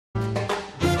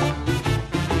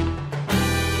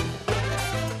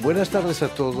Buenas tardes a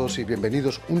todos y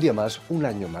bienvenidos un día más, un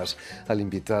año más, al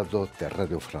invitado de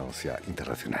Radio Francia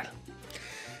Internacional.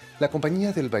 La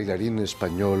compañía del bailarín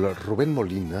español Rubén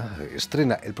Molina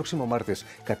estrena el próximo martes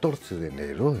 14 de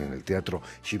enero en el teatro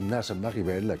Gymnase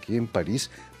aquí en París,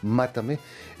 Mátame,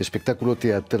 espectáculo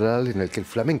teatral en el que el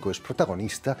flamenco es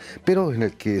protagonista, pero en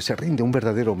el que se rinde un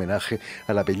verdadero homenaje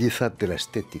a la belleza de la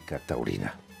estética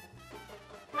taurina.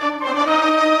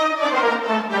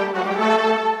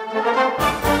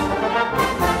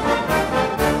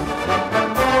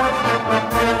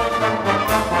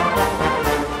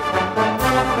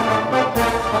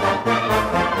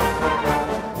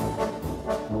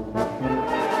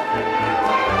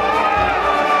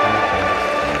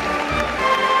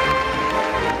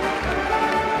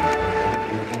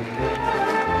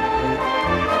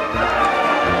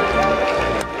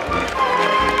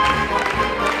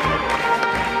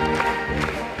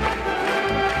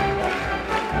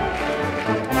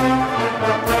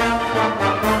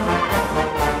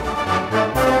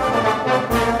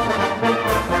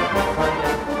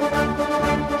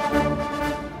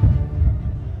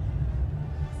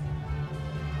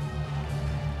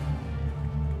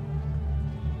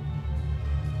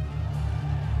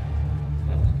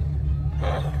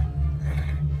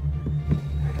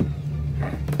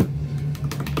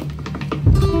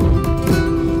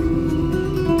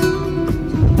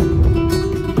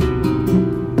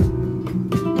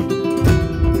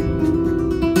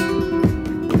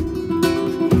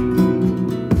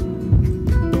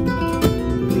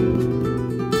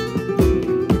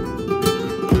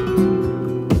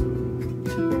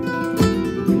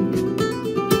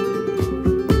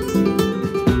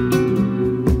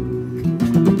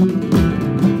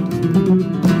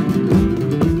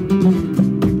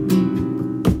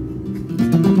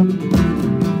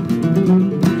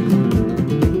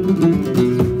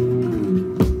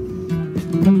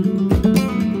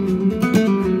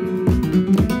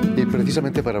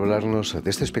 Precisamente para hablarnos de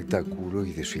este espectáculo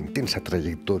y de su intensa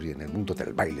trayectoria en el mundo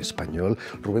del baile español,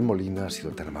 Rubén Molina ha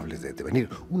sido tan amable de venir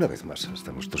una vez más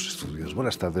hasta nuestros estudios.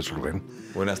 Buenas tardes, Rubén.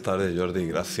 Buenas tardes, Jordi,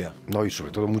 gracias. No, y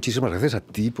sobre todo muchísimas gracias a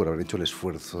ti por haber hecho el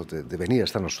esfuerzo de venir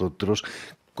hasta nosotros,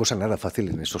 cosa nada fácil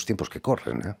en estos tiempos que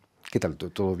corren, ¿eh? ¿Qué tal?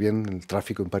 ¿Todo bien el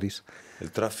tráfico en París?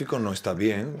 El tráfico no está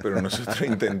bien, pero nosotros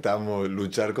intentamos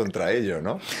luchar contra ello,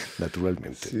 ¿no?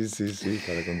 Naturalmente. Sí,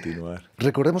 para continuar.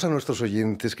 Recordemos a nuestros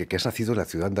oyentes que has nacido en la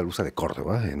ciudad andaluza de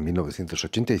Córdoba en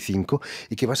 1985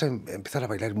 y que vas a empezar a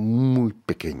bailar muy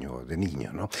pequeño, de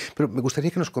niño, ¿no? Pero me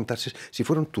gustaría que nos contases si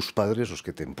fueron tus padres los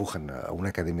que te empujan a una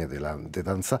academia de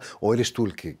danza o eres tú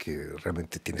el que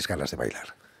realmente tienes ganas de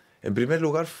bailar. En primer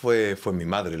lugar fue mi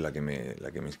madre la que me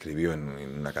inscribió en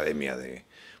una academia de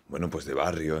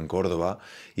barrio en Córdoba,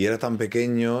 y era tan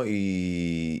pequeño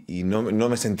y no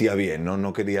me sentía bien,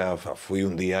 no quería, fui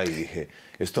un día y dije,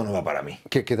 esto no va para mí.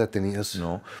 ¿Qué edad tenías?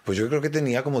 No, pues yo creo que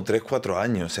tenía como 3, 4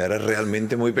 años, o sea, era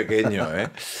realmente muy pequeño, ¿eh?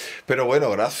 Pero bueno,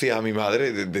 gracias a mi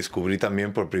madre descubrí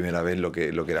también por primera vez lo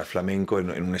que era flamenco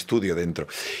en un estudio dentro.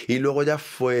 Y luego ya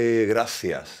fue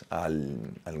gracias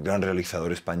al gran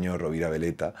realizador español, Rovira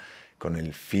Veleta, con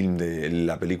el film de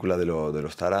la película de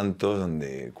los Tarantos,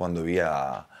 donde cuando vi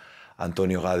a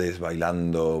Antonio Gades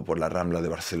bailando por la Rambla de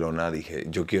Barcelona, dije,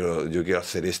 yo quiero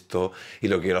hacer esto y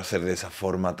lo quiero hacer de esa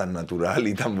forma tan natural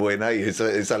y tan buena, y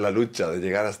esa es la lucha de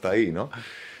llegar hasta ahí, ¿no?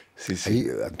 Sí. Ahí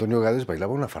Antonio Gades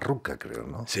bailaba una farruca, creo,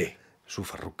 ¿no? Sí. Su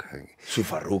farruca. Su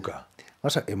farruca. O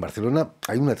sea, en Barcelona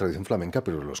hay una tradición flamenca,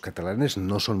 pero los catalanes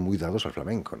no son muy dados al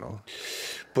flamenco, ¿no?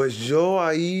 Pues yo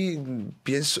ahí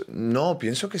pienso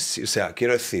que sí. O sea,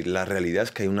 quiero decir, la realidad es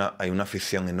que hay una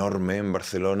afición enorme en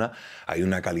Barcelona, hay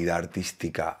una calidad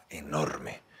artística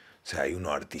enorme. O sea, hay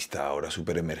unos artistas ahora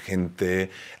súper emergentes.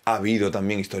 Ha habido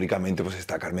también históricamente, pues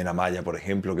está Carmen Amaya, por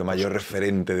ejemplo, que mayor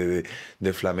referente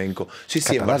de flamenco. Sí,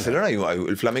 en Barcelona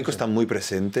el flamenco está muy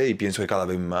presente y pienso que cada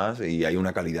vez más, y hay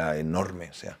una calidad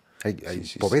enorme, o sea.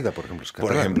 Hay Poveda, por ejemplo. Es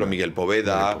por ejemplo, Miguel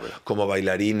Poveda, como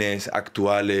bailarines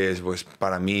actuales, pues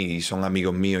para mí son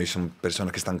amigos míos y son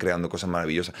personas que están creando cosas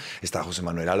maravillosas. Está José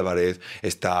Manuel Álvarez,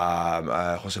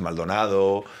 está José Maldonado,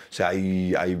 o sea,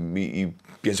 y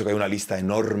pienso que hay una lista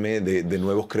enorme de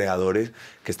nuevos creadores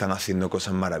que están haciendo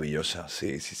cosas maravillosas.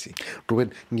 Sí.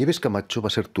 Rubén, Nieves Camacho va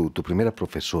a ser tu primera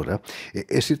profesora.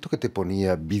 ¿Es cierto que te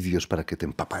ponía vídeos para que te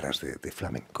empaparas de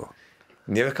flamenco?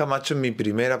 Nieves Camacho es mi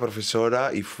primera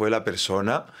profesora y fue la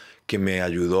persona que me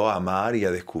ayudó a amar y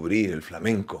a descubrir el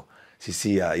flamenco.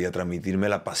 y a transmitirme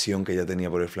la pasión que ella tenía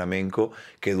por el flamenco,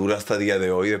 que dura hasta el día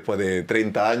de hoy, después de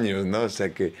 30 años, ¿no? O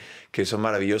sea, que que eso es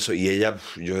maravilloso. Y ella,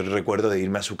 yo recuerdo de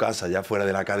irme a su casa, ya fuera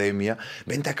de la academia,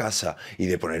 vente a casa, y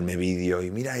de ponerme vídeos,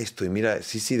 y mira esto, y mira,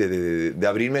 sí, de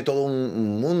abrirme todo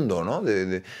un mundo, ¿no?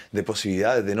 De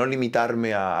posibilidades, de no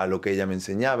limitarme a lo que ella me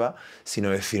enseñaba, sino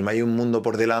decirme, hay un mundo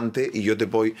por delante y yo te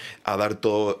voy a dar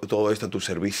todo esto a tu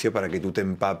servicio para que tú te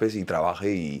empapes y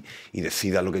trabajes y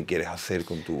decidas lo que quieres hacer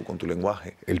con tu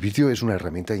lenguaje. El vídeo es una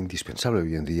herramienta indispensable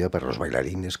hoy en día para los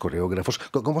bailarines, coreógrafos.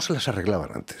 ¿Cómo se las arreglaban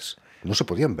antes? No se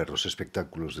podían ver los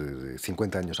espectáculos de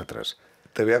 50 años atrás.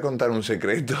 Te voy a contar un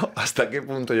secreto, hasta qué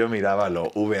punto yo miraba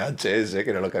los VHS, que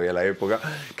era lo que había en la época,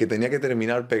 que tenía que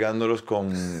terminar pegándolos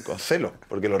con celo,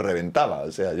 porque los reventaba.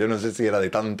 O sea, yo no sé si era de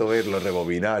tanto verlos,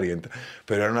 rebobinar,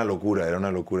 pero era una locura, era una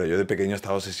locura. Yo de pequeño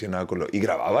estaba obsesionado con y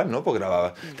grababa, ¿no? Pues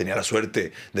grababa. Tenía la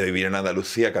suerte de vivir en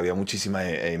Andalucía, que había muchísimas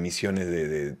emisiones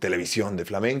de televisión de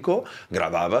flamenco,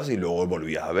 grababas y luego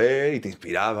volvías a ver y te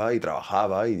inspiraba y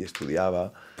trabajaba y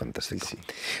estudiaba. Fantástico. Sí.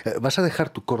 Vas a dejar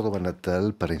tu Córdoba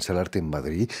natal para instalarte en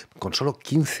Madrid con solo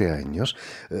 15 años.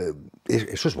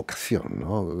 Eso es vocación,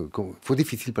 ¿no? ¿Fue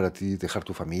difícil para ti dejar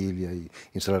tu familia y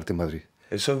instalarte en Madrid?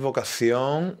 Eso es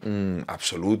vocación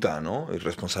absoluta, ¿no? Y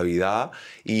responsabilidad,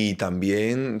 y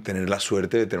también tener la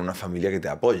suerte de tener una familia que te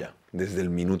apoya desde el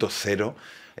minuto cero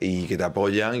y que te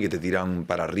apoyan y que te tiran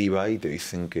para arriba y te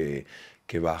dicen que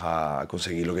vas a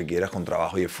conseguir lo que quieras con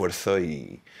trabajo y esfuerzo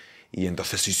y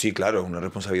entonces sí, claro, es una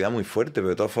responsabilidad muy fuerte, pero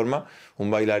de todas formas, un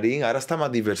bailarín ahora está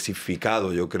más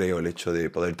diversificado, yo creo, el hecho de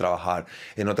poder trabajar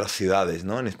en otras ciudades,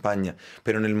 ¿no? En España,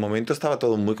 pero en el momento estaba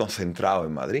todo muy concentrado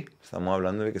en Madrid. Estamos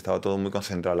hablando de que estaba todo muy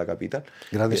concentrado en la capital.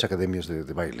 Grandes academias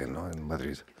de baile, ¿no? En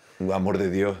Madrid. Amor de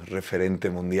Dios, referente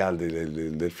mundial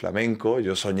del flamenco.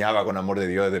 Yo soñaba con Amor de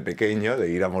Dios desde pequeño,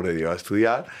 de ir a Amor de Dios a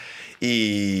estudiar.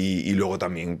 Y luego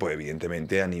también, pues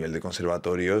evidentemente, a nivel de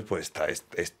conservatorios, pues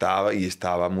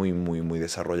estaba muy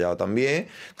desarrollado también,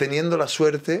 teniendo la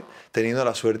suerte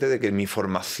de que mi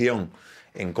formación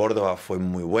en Córdoba fue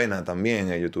muy buena también.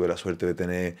 Yo tuve la suerte de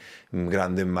tener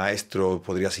grandes maestros,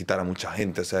 podría citar a mucha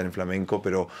gente, o sea, en flamenco,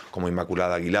 pero como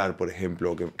Inmaculada Aguilar, por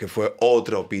ejemplo, que fue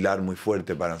otro pilar muy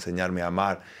fuerte para enseñarme a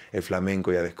amar el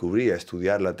flamenco y a descubrir, a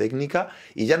estudiar la técnica,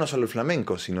 y ya no solo el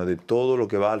flamenco, sino de todo lo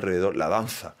que va alrededor, la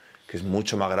danza, que es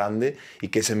mucho más grande y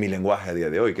que ese es mi lenguaje a día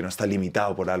de hoy, que no está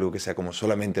limitado por algo que sea como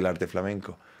solamente el arte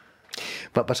flamenco.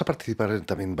 Vas a participar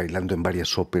también bailando en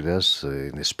varias óperas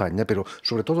en España, pero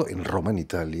sobre todo en Roma, en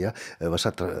Italia. Vas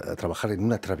a trabajar en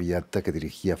una traviata que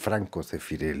dirigía Franco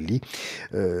Zeffirelli.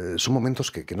 Son momentos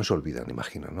que no se olvidan,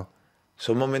 imagino, ¿no?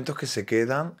 Son momentos que se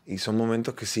quedan y son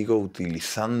momentos que sigo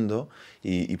utilizando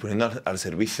y poniendo al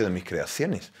servicio de mis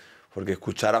creaciones. Porque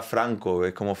escuchar a Franco,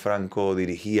 ver cómo Franco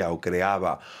dirigía o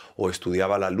creaba o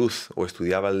estudiaba la luz o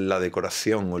estudiaba la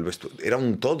decoración o el vestuario, era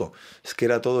un todo. Es que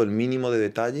era todo el mínimo de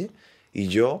detalle, y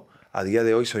yo a día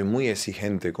de hoy soy muy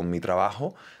exigente con mi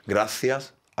trabajo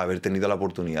gracias a haber tenido la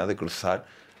oportunidad de cruzar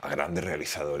a grandes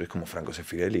realizadores como Franco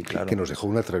Zeffirelli, claro. Que nos dejó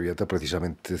una traviata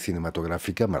precisamente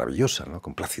cinematográfica maravillosa, ¿no?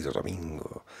 Con Plácido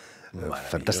Domingo.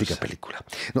 Fantástica película.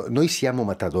 Noi siamo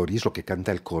matadori es lo que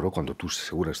canta el coro cuando tú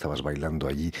seguro estabas bailando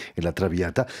allí en la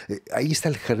traviata. Ahí está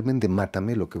el germen de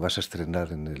Mátame, lo que vas a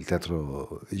estrenar en el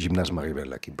teatro Gymnase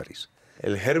aquí en París.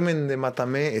 El germen de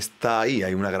Mátame está ahí,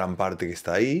 hay una gran parte que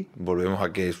está ahí. Volvemos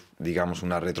a que es, digamos,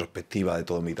 una retrospectiva de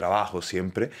todo mi trabajo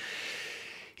siempre.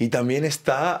 Y también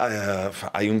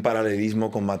hay un paralelismo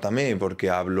con Mátame, porque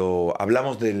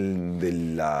hablamos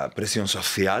de la presión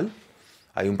social.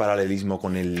 Hay un paralelismo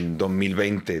con el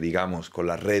 2020, digamos, con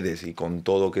las redes y con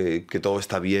todo, que todo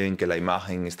está bien, que la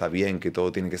imagen está bien, que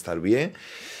todo tiene que estar bien.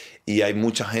 Y hay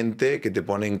mucha gente que te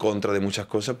pone en contra de muchas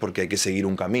cosas porque hay que seguir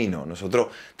un camino. Nosotros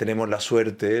tenemos la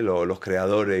suerte, los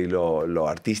creadores y los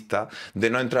artistas, de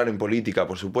no entrar en política,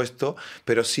 por supuesto,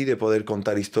 pero sí de poder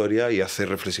contar historia y hacer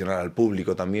reflexionar al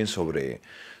público también sobre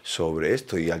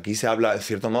esto. Y aquí se habla, de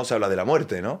cierto modo, se habla de la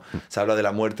muerte, ¿no? Se habla de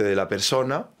la muerte de la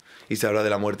persona y se habla de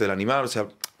la muerte del animal. O sea,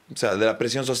 de la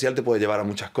presión social te puede llevar a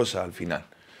muchas cosas al final.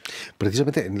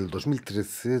 Precisamente en el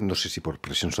 2013, no sé si por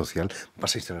presión social,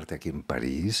 vas a instalarte aquí en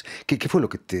París. ¿Qué fue lo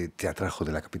que te atrajo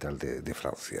de la capital de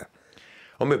Francia?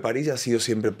 Hombre, París ha sido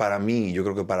siempre para mí, yo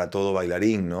creo que para todo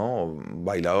bailarín, ¿no?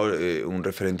 Bailador, un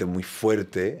referente muy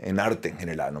fuerte en arte en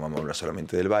general, no vamos a hablar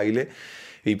solamente del baile.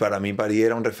 Y para mí París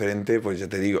era un referente, pues ya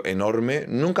te digo, enorme.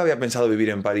 Nunca había pensado vivir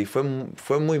en París,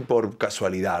 fue muy por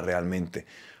casualidad realmente.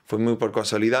 Fue muy por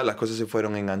casualidad, las cosas se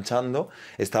fueron enganchando.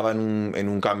 Estaba en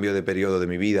un cambio de periodo de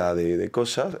mi vida de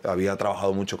cosas. Había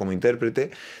trabajado mucho como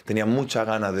intérprete. Tenía muchas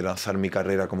ganas de lanzar mi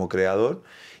carrera como creador.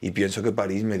 Y pienso que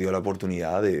París me dio la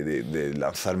oportunidad de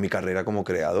lanzar mi carrera como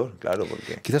creador, claro,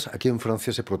 porque... Quizás aquí en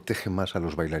Francia se protege más a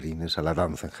los bailarines, a la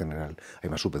danza en general. Hay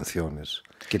más subvenciones.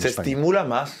 Se estimula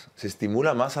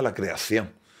más a la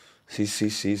creación. Sí,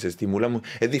 se estimula muy...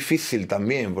 Es difícil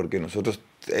también, porque nosotros,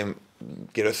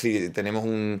 quiero decir, tenemos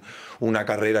una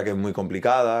carrera que es muy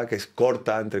complicada, que es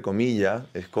corta, entre comillas,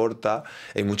 es corta,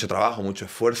 hay mucho trabajo, mucho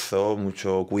esfuerzo,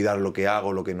 mucho cuidar lo que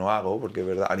hago, lo que no hago, porque,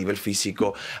 ¿verdad?, a nivel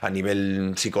físico, a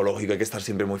nivel psicológico hay que estar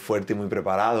siempre muy fuerte y muy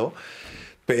preparado.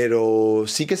 Pero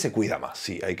sí que se cuida más,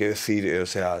 sí, hay que decir, o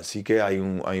sea, sí que hay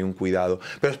un cuidado.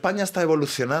 Pero España está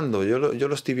evolucionando, yo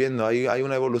lo estoy viendo, hay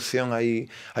una evolución, hay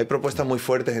propuestas muy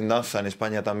fuertes en danza en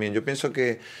España también. Yo pienso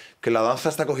que la danza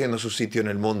está cogiendo su sitio en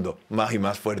el mundo, más y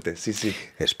más fuerte, sí, sí.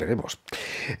 Esperemos.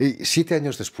 Y 7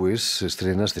 años después,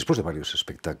 estrenas, después de varios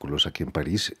espectáculos aquí en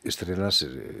París, estrenas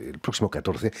el próximo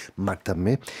 14,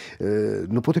 Mátame.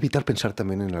 No puedo evitar pensar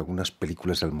también en algunas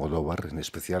películas de Almodóvar, en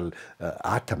especial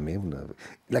Átame,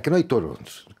 la que no hay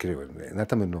toros, creo, en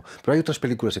Mátame no. Pero hay otras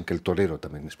películas en que el torero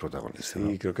también es protagonista. Sí,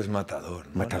 ¿no? creo que es Matador,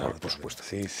 ¿no? Matador, por supuesto.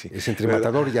 Sí, sí. Es entre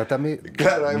Matador y Átame.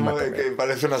 Claro, hay que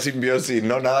parece una simbiosis,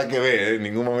 no nada que ver, ¿eh? En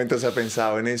ningún momento se ha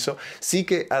pensado en eso. Sí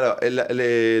que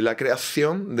la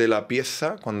creación de la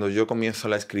pieza, cuando yo comienzo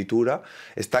la escritura,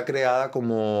 está creada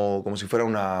como si fuera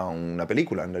una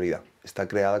película, en realidad. Está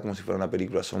creada como si fuera una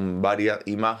película. Son varias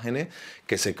imágenes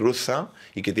que se cruzan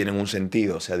y que tienen un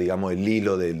sentido. O sea, digamos, el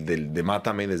hilo de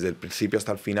Mátame, desde el principio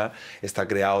hasta el final, está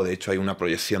creado. De hecho, hay una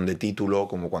proyección de título,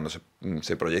 como cuando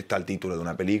se proyecta el título de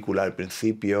una película al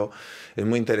principio. Es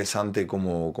muy interesante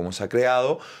cómo se ha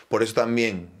creado. Por eso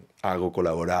también hago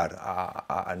colaborar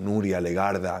a Nuria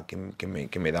Legarda, que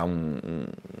me da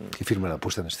Y firma la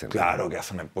puesta en escena. Claro, que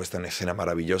hace una puesta en escena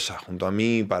maravillosa junto a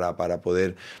mí para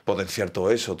poder potenciar todo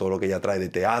eso, todo lo que ella trae de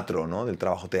teatro, ¿no? Del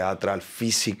trabajo teatral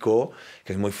físico,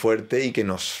 que es muy fuerte y que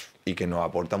nos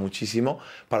aporta muchísimo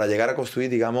para llegar a construir,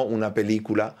 digamos, una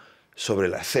película sobre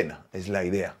la escena. Es la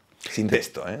idea. Sin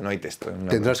texto, ¿eh? No hay texto.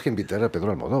 Tendrás que invitar a Pedro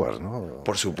Almodóvar, ¿no?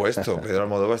 Por supuesto, Pedro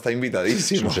Almodóvar está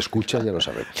invitadísimo. Si nos escucha, ya lo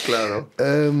sabe. Claro.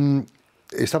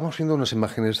 Estamos viendo unas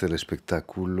imágenes del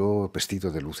espectáculo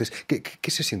vestido de luces.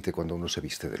 ¿Qué se siente cuando uno se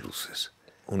viste de luces?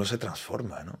 Uno se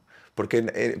transforma, ¿no?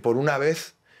 Porque por una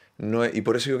vez, y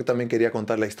por eso yo también quería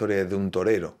contar la historia de un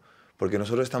torero, porque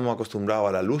nosotros estamos acostumbrados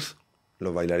a la luz,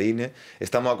 los bailarines,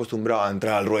 estamos acostumbrados a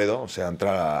entrar al ruedo, o sea, a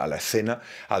entrar a la escena,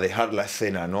 a dejar la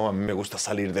escena, ¿no? A mí me gusta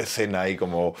salir de escena y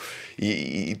como...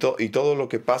 Y todo lo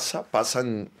que pasa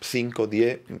en 5,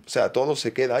 10... O sea, todo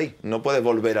se queda ahí. No puedes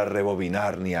volver a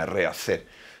rebobinar ni a rehacer.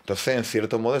 Entonces, en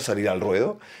cierto modo, es salir al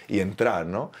ruedo y entrar,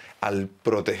 ¿no? Al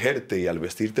protegerte y al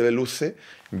vestirte de luces,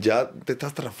 ya te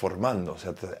estás transformando. O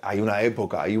sea, hay una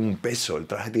época, hay un peso, el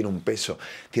traje tiene un peso,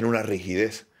 tiene una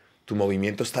rigidez. Tu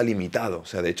movimiento está limitado, o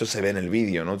sea, de hecho se ve en el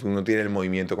vídeo, ¿no? Tú no tienes el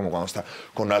movimiento como cuando está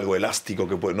con algo elástico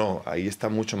que puede... No, ahí está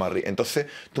mucho más... Entonces,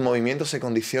 tu movimiento se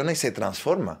condiciona y se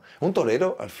transforma. Un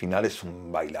torero, al final, es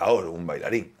un bailador, un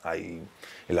bailarín.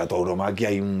 En la tauromaquia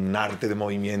hay un arte de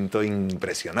movimiento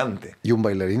impresionante. Y un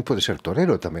bailarín puede ser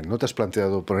torero también. ¿No te has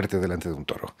planteado ponerte delante de un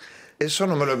toro? Eso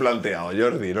no me lo he planteado,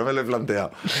 Jordi, no me lo he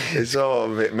planteado. Eso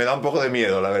me da un poco de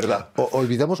miedo, la verdad.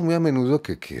 Olvidamos muy a menudo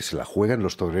que se la juegan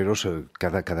los toreros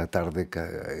cada tarde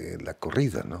en la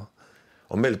corrida, ¿no?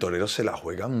 Hombre, el torero se la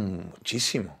juega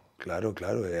muchísimo. Claro,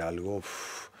 es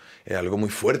algo muy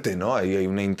fuerte, ¿no? Hay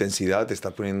una intensidad, te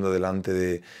estás poniendo delante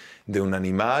de un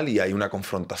animal y hay una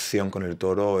confrontación con el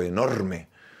toro enorme.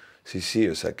 Sí,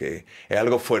 o sea que es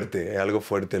algo fuerte,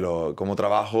 como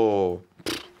trabajo...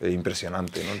 Es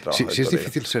impresionante, ¿no? El trabajo Si es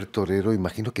difícil ser torero,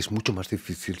 imagino que es mucho más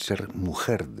difícil ser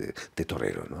mujer de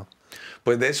torero, ¿no?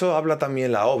 Pues de eso habla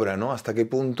también la obra, ¿no? Hasta qué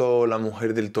punto la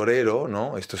mujer del torero,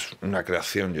 ¿no? Esto es una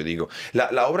creación, yo digo.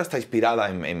 La obra está inspirada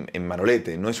en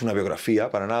Manolete, no es una biografía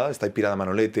para nada, está inspirada en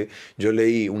Manolete. Yo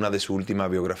leí una de su última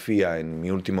biografía en mi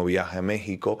último viaje a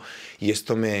México y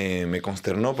esto me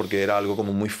consternó porque era algo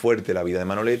como muy fuerte la vida de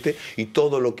Manolete y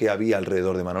todo lo que había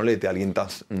alrededor de Manolete, alguien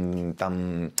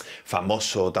tan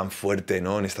famoso, tan fuerte,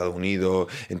 ¿no? En Estados Unidos,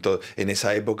 en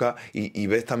esa época, y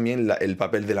ves también el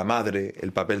papel de la madre,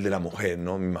 el papel de la mujer,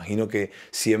 ¿no? Me imagino que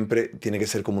siempre tiene que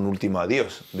ser como un último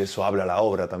adiós. De eso habla la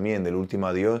obra también, del último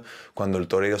adiós, cuando el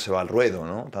torero se va al ruedo,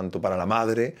 ¿no? Tanto para la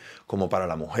madre como para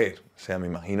la mujer. O sea, me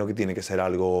imagino que tiene que ser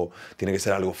algo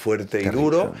fuerte y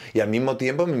duro. Y al mismo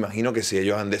tiempo me imagino que si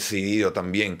ellos han decidido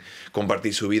también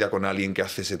compartir su vida con alguien que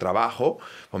hace ese trabajo,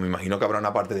 pues me imagino que habrá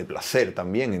una parte de placer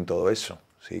también en todo eso.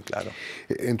 sí, claro.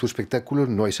 En tu espectáculo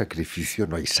no hay sacrificio,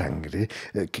 no hay sangre.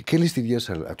 ¿Qué les dirías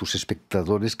a tus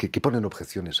espectadores que ponen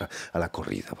objeciones a la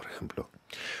corrida, por ejemplo?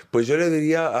 Pues yo le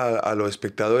diría a los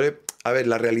espectadores, a ver,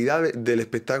 la realidad del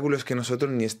espectáculo es que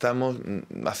nosotros ni estamos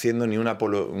haciendo ni una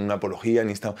apología,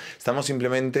 ni estamos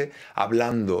simplemente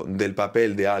hablando del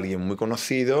papel de alguien muy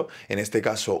conocido, en este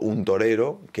caso un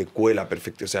torero que cuela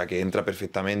perfecto, o sea, que entra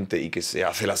perfectamente y que se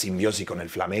hace la simbiosis con el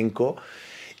flamenco.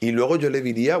 Y luego yo le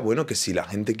diría, bueno, que si la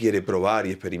gente quiere probar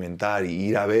y experimentar y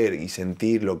ir a ver y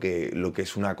sentir lo que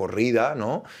es una corrida,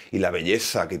 ¿no? Y la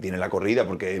belleza que tiene la corrida,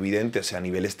 porque es evidente, o sea, a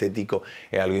nivel estético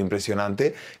es algo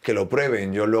impresionante, que lo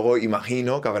prueben. Yo luego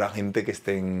imagino que habrá gente que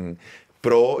esté en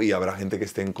pro y habrá gente que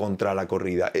esté en contra de la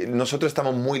corrida. Nosotros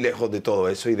estamos muy lejos de todo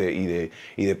eso y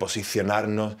de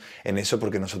posicionarnos en eso,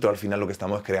 porque nosotros al final lo que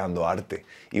estamos es creando arte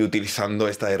y utilizando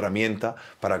esta herramienta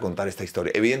para contar esta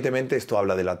historia. Evidentemente esto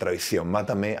habla de la tradición.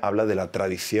 Mátame habla de la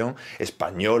tradición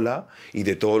española y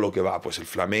de todo lo que va, pues el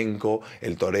flamenco,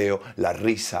 el toreo, la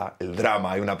risa, el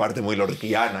drama. Hay una parte muy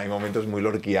lorquiana, hay momentos muy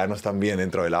lorquianos también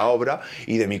dentro de la obra,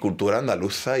 y de mi cultura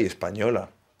andaluza y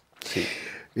española. Sí.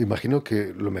 Imagino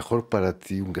que lo mejor para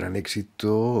ti, un gran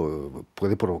éxito,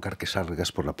 puede provocar que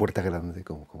salgas por la puerta grande,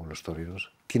 como los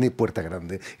toreros. ¿Tiene puerta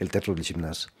grande el teatro del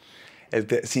Gymnase?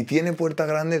 Si tiene puerta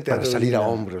grande el teatro... Para salir a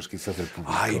hombros, quizás, del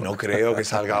público. Ay, no creo que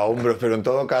salga a hombros, pero en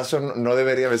todo caso no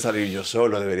debería de salir yo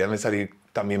solo, deberían de salir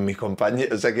también mis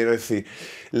compañeros. O sea, quiero decir,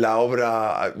 la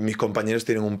obra, mis compañeros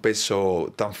tienen un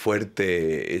peso tan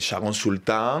fuerte. Shagon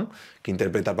Sultán, que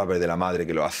interpreta el papel de la madre,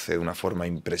 que lo hace de una forma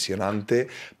impresionante.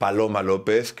 Paloma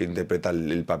López, que interpreta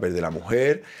el papel de la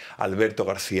mujer. Alberto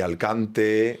García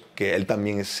Alcante, que él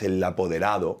también es el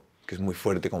apoderado, que es muy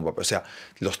fuerte como papel. O sea,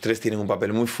 los tres tienen un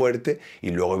papel muy fuerte,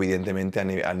 y luego, evidentemente,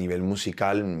 a nivel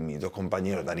musical, mis dos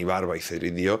compañeros, Dani Barba y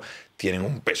Cedric Dio, tienen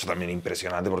un peso también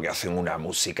impresionante porque hacen una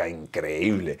música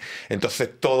increíble.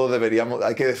 Entonces,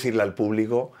 hay que decirle al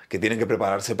público que tienen que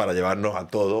prepararse para llevarnos a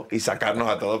todos y sacarnos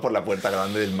a todos por la puerta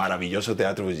grande del maravilloso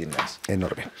teatro de Gymnase.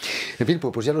 Enorme. En fin,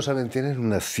 pues ya lo saben, tienen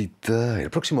una cita el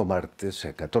próximo martes,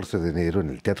 14 de enero, en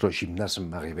el Teatro Gymnase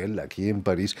Maribel, aquí en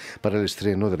París, para el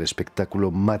estreno del espectáculo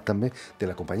Mátame, de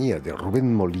la compañía de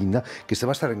Rubén Molina, que se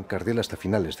va a estar en cartel hasta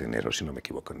finales de enero, si no me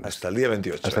equivoco. Hasta el día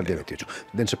 28. Hasta el día 28.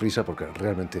 Dense prisa porque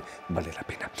realmente vale la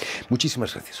pena.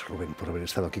 Muchísimas gracias, Rubén, por haber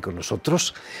estado aquí con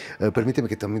nosotros. Permíteme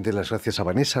que también dé las gracias a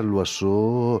Vanessa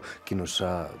Loiseau, que nos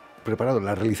ha preparado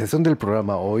la realización del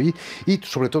programa hoy, y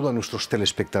sobre todo a nuestros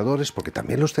telespectadores, porque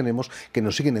también los tenemos, que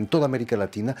nos siguen en toda América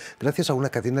Latina gracias a una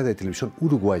cadena de televisión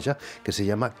uruguaya que se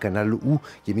llama Canal U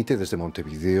y emite desde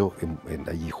Montevideo,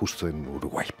 allí justo en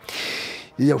Uruguay.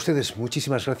 Y a ustedes,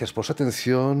 muchísimas gracias por su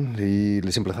atención, y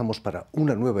les emplazamos para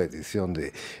una nueva edición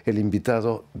de El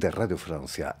Invitado de Radio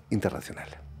Francia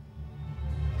Internacional.